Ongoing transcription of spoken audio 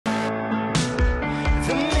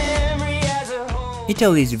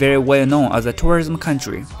Italy is very well known as a tourism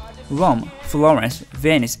country. Rome, Florence,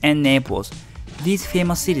 Venice and Naples. These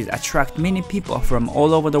famous cities attract many people from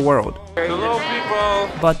all over the world. Hello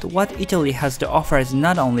people! But what Italy has to offer is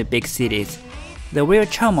not only big cities. The real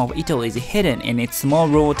charm of Italy is hidden in its small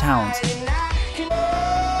rural towns.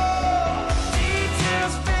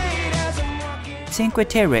 Cinque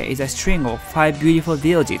Terre is a string of 5 beautiful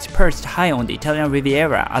villages perched high on the Italian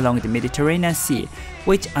Riviera along the Mediterranean Sea,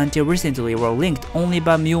 which until recently were linked only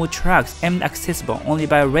by mule tracks and accessible only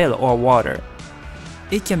by rail or water.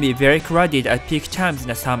 It can be very crowded at peak times in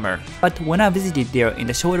the summer, but when I visited there in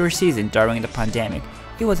the shorter season during the pandemic,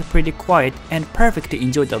 it was pretty quiet and perfect to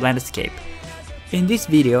enjoy the landscape. In this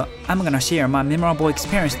video, I'm gonna share my memorable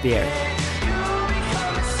experience there.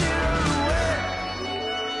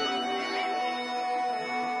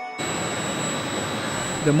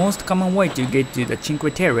 The most common way to get to the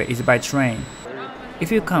Cinque Terre is by train.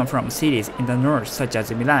 If you come from cities in the north such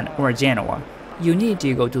as Milan or Genoa, you need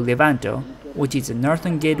to go to Levanto, which is the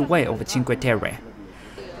northern gateway of Cinque Terre.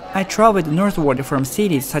 I traveled northward from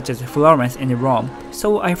cities such as Florence and Rome,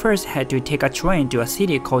 so I first had to take a train to a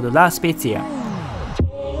city called La Spezia.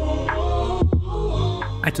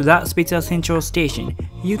 At La Spezia Central Station,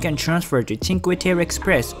 you can transfer to Cinque Terre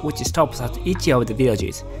Express, which stops at each of the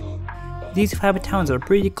villages. These 5 towns are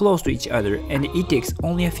pretty close to each other and it takes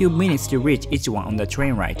only a few minutes to reach each one on the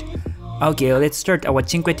train ride. Okay, let's start our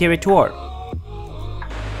Cinque Terre tour.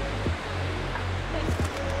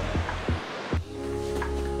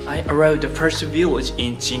 I arrived at the first village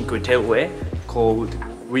in Cinque Terre called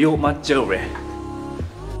Rio Maggiore.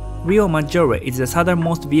 Rio Maggiore is the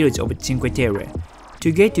southernmost village of Cinque Terre.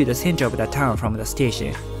 To get to the center of the town from the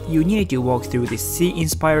station, you need to walk through this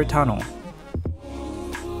sea-inspired tunnel.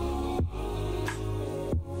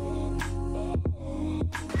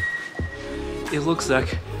 It looks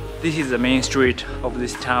like this is the main street of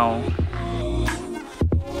this town.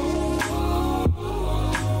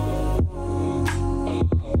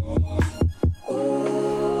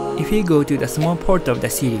 If you go to the small port of the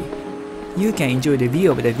city, you can enjoy the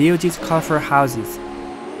view of the village's colorful houses.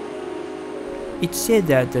 It's said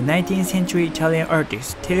that the 19th century Italian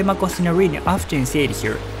artist Telemaco Signorini often stayed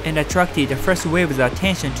here and attracted the first wave's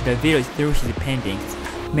attention to the village through his paintings,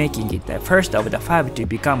 making it the first of the 5 to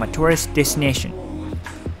become a tourist destination.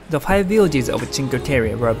 The 5 villages of Cinque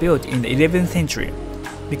Terre were built in the 11th century.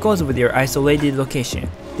 Because of their isolated location,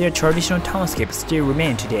 their traditional townscapes still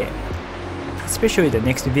remain today. Especially the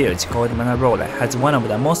next village called Manarola has one of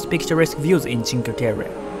the most picturesque views in Cinque Terre.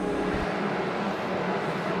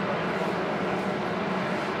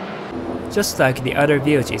 Just like the other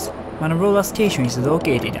villages, Manarola station is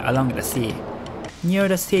located along the sea. Near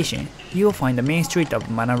the station, you will find the main street of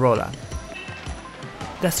Manarola.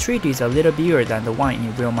 The street is a little bigger than the one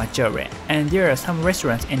in Rio Maggiore, and there are some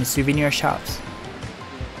restaurants and souvenir shops.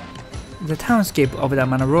 The townscape of the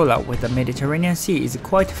Manarola with the Mediterranean Sea is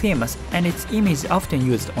quite famous and its image is often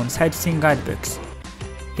used on sightseeing guidebooks.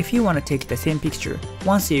 If you want to take the same picture,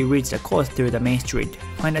 once you reach the coast through the main street,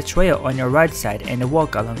 find a trail on your right side and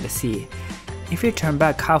walk along the sea. If you turn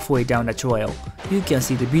back halfway down the trail, you can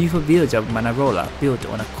see the beautiful village of Manarola built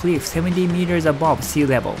on a cliff 70 meters above sea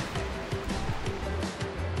level.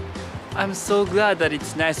 I'm so glad that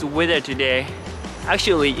it's nice weather today.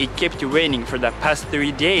 Actually, it kept raining for the past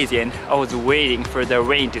 3 days and I was waiting for the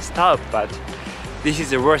rain to stop, but this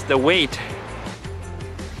is worth the wait.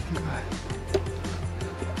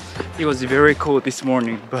 It was very cold this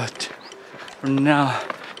morning, but for now,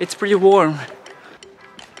 it's pretty warm.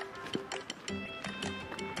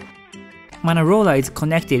 Manarola is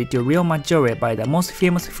connected to Rio Maggiore by the most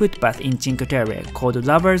famous footpath in Cinque Terre called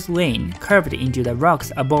Lover's Lane, carved into the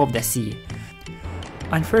rocks above the sea.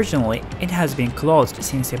 Unfortunately, it has been closed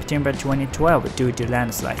since September 2012 due to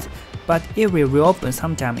landslides, but it will reopen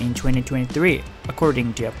sometime in 2023,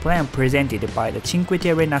 according to a plan presented by the Cinque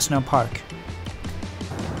Terre National Park.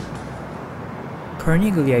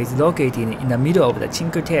 Corniglia is located in the middle of the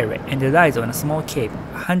Cinque Terre and lies on a small cape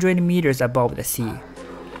 100 meters above the sea.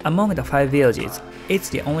 Among the 5 villages, it's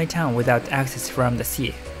the only town without access from the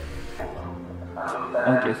sea.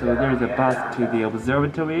 Okay, so there is a path to the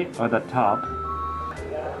observatory at the top,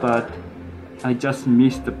 but I just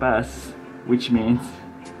missed the bus, which means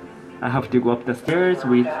I have to go up the stairs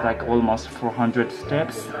with like almost 400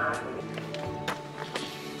 steps.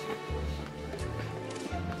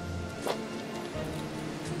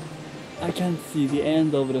 I can't see the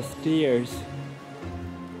end of the stairs.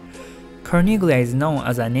 Corniglia is known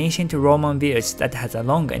as an ancient Roman village that has a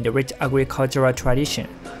long and rich agricultural tradition.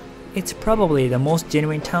 It's probably the most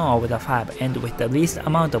genuine town of the 5 and with the least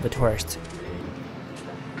amount of tourists.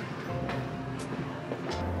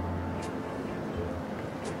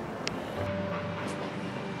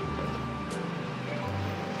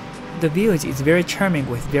 The village is very charming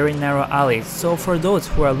with very narrow alleys, so for those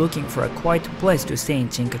who are looking for a quiet place to stay in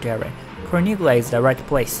Cinque Terre, Corniglia is the right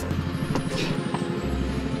place.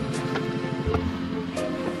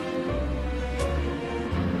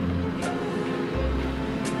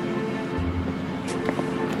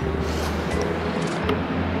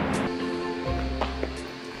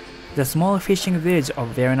 The small fishing village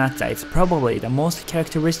of Vernazza is probably the most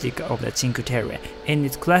characteristic of the Cinque Terre, and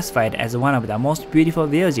is classified as one of the most beautiful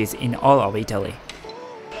villages in all of Italy.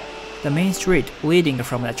 The main street leading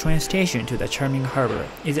from the train station to the charming harbor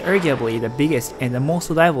is arguably the biggest and the most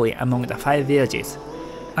lively among the 5 villages.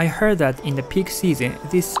 I heard that in the peak season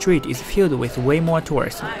this street is filled with way more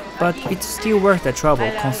tourists, but it's still worth the trouble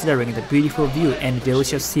considering the beautiful view and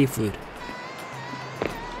delicious seafood.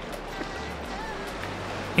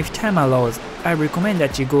 If time allows, I recommend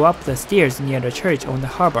that you go up the stairs near the church on the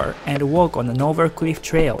harbor and walk on the Novel Cliff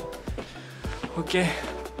Trail. Okay,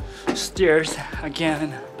 stairs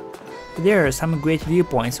again. There are some great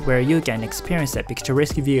viewpoints where you can experience a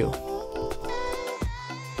picturesque view.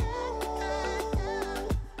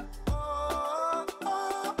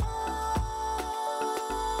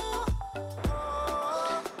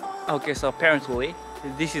 Okay, so apparently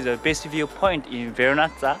this is the best viewpoint in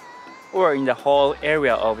Vernazza or in the whole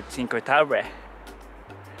area of Cinque Terre.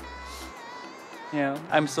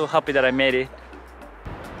 I'm so happy that I made it.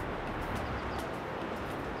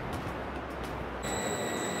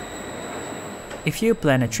 If you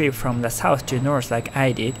plan a trip from the south to north like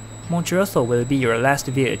I did, Monterosso will be your last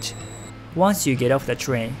village. Once you get off the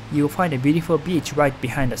train, you will find a beautiful beach right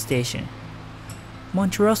behind the station.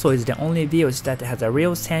 Monterosso is the only village that has a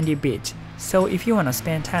real sandy beach, so if you want to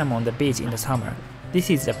spend time on the beach in the summer, this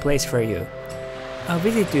is the place for you. A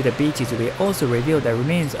visit to the beaches will also reveal the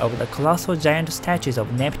remains of the colossal giant statues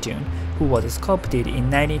of Neptune, who was sculpted in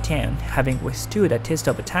 1910, having withstood the test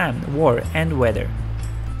of time, war, and weather.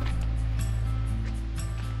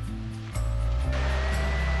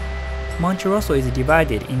 Monterosso is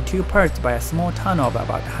divided in 2 parts by a small tunnel of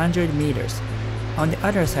about 100 meters. On the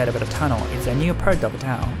other side of the tunnel is a new part of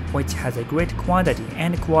town, which has a great quantity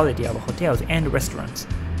and quality of hotels and restaurants.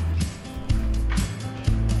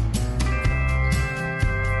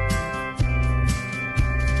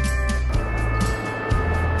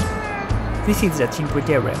 This is the Cinque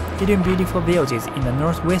Terre, hidden beautiful villages in the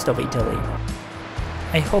northwest of Italy.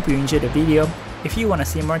 I hope you enjoyed the video. If you want to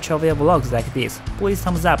see more travel vlogs like this, please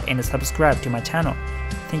thumbs up and subscribe to my channel.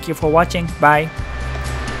 Thank you for watching, bye!